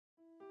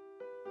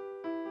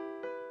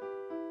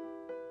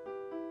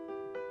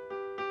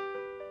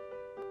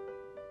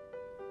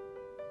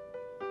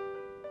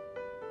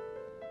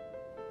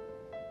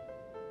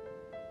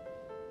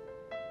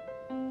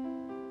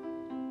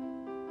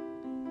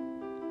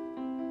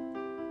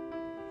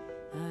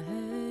I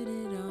heard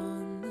it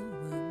on the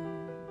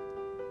wind.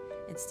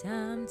 It's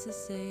time to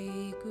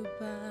say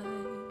goodbye.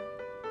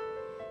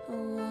 I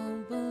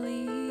won't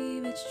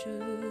believe it's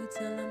true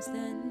till I'm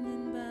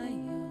standing by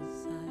your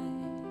side.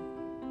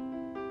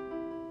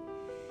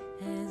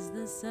 As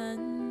the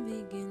sun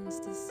begins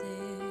to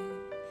set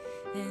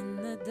and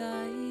the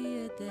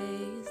dire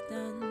day is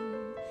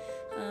done,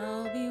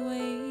 I'll be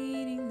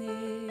waiting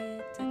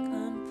there to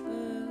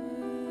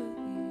comfort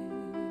you.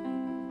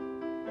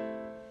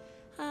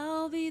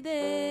 I'll be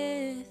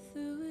there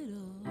through it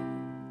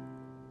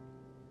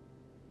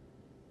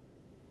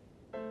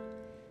all.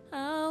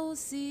 I will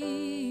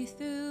see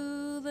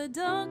through the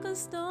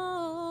darkest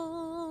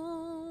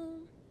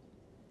storm.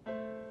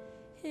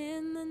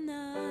 In the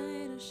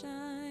night I'll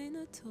shine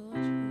a torch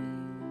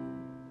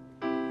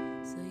for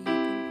you, so you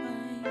can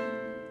find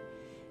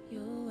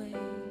your way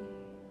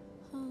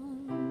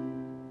home.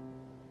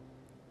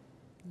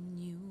 And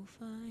you'll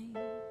find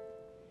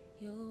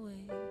your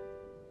way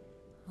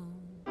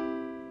home.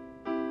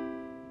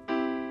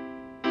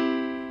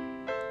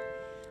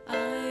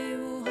 I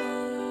will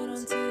hold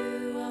on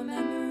to our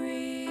memories.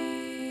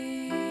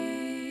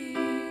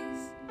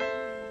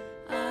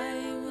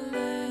 I will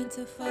learn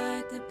to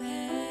fight the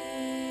pain.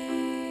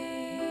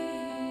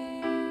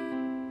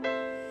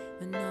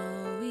 When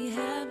all we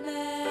have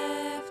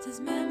left is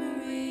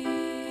memories,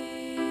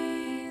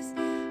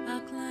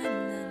 I'll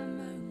climb that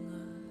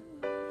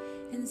mountain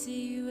and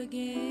see you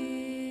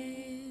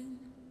again.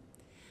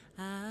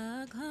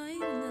 I'll climb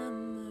that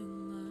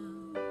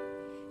mountain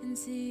and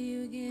see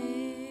you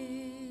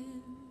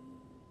again.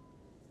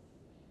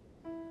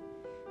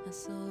 I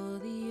saw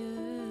the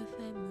earth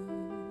and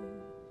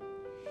moon.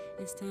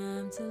 It's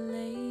time to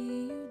lay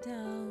you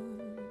down.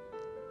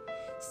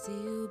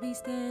 Still be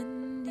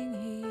standing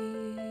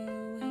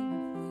here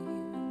waiting for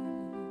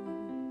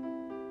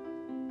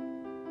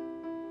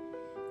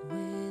you.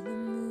 Where the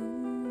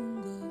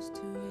moon goes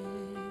to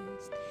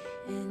rest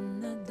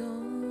and the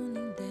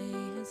dawning day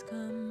has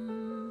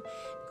come,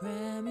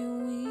 grab your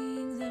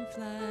wings and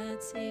fly,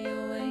 take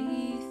your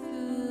way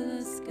through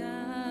the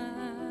sky.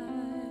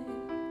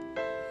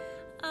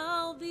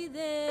 I'll be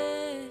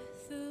there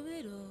through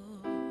it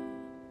all.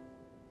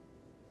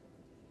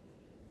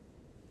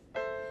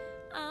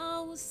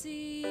 I will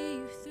see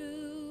you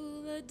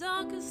through the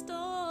darkest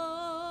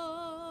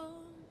storm.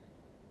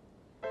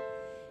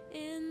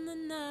 In the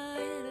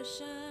night I'll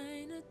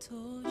shine a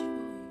torch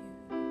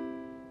for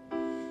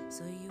you,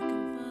 so you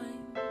can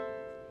find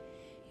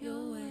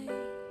your way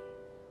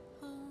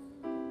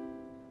home.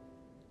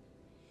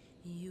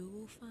 You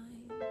will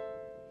find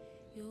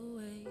your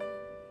way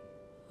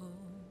home.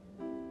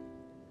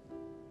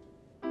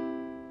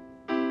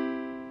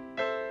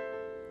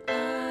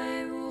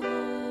 I will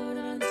hold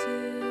on to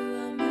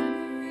our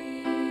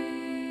memories.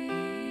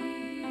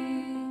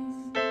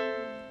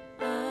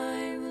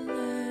 I will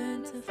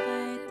learn to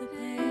fight the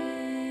pain.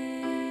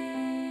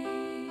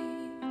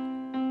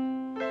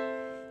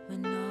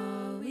 When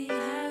all we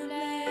have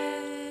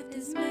left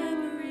is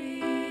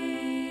memories,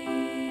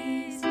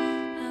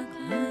 I'll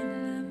climb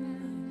the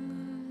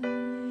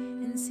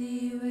mountain and see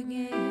you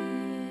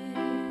again.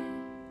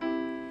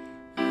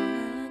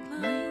 I'll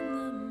climb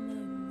the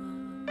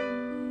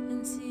mountain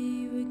and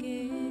see you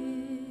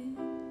again.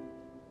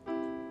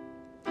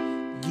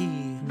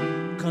 Yeah,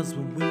 cause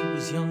when we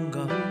was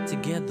younger,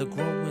 together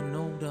growing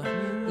older,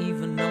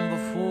 even number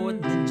 4,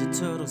 Ninja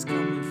Turtles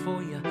coming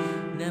for ya.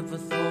 Never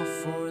thought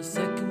for a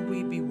second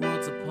we'd be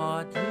worlds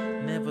apart.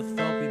 Never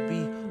thought we'd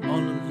be all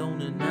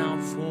alone and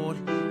out for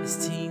it.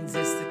 As teens,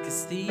 as thick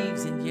as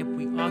thieves, and yet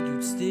we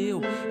argued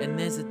still. And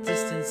there's a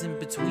distance in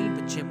between,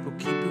 but yet we'll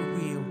keep it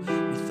real.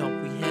 We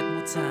thought we had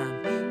more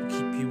time, we'll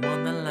keep you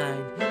on the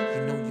line.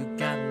 You know you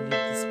gotta live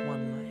this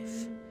one life,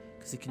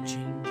 cause it can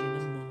change in a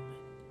moment.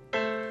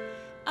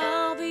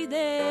 I'll be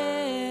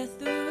there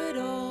through it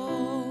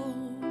all.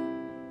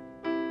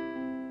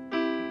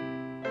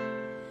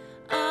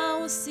 I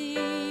will see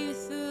you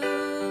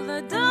through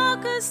the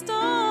darkest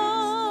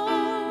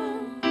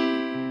storm.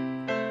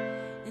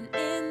 And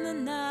in the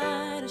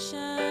night I'll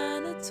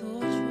shine a torch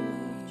for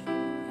you,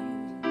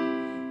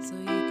 so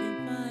you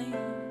can find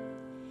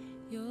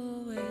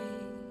your way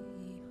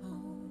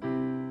home.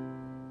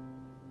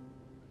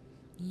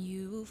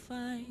 You will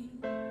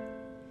find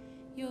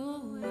your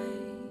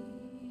way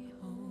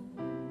home.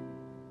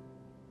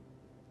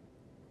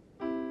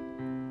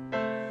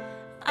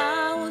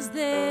 I was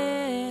there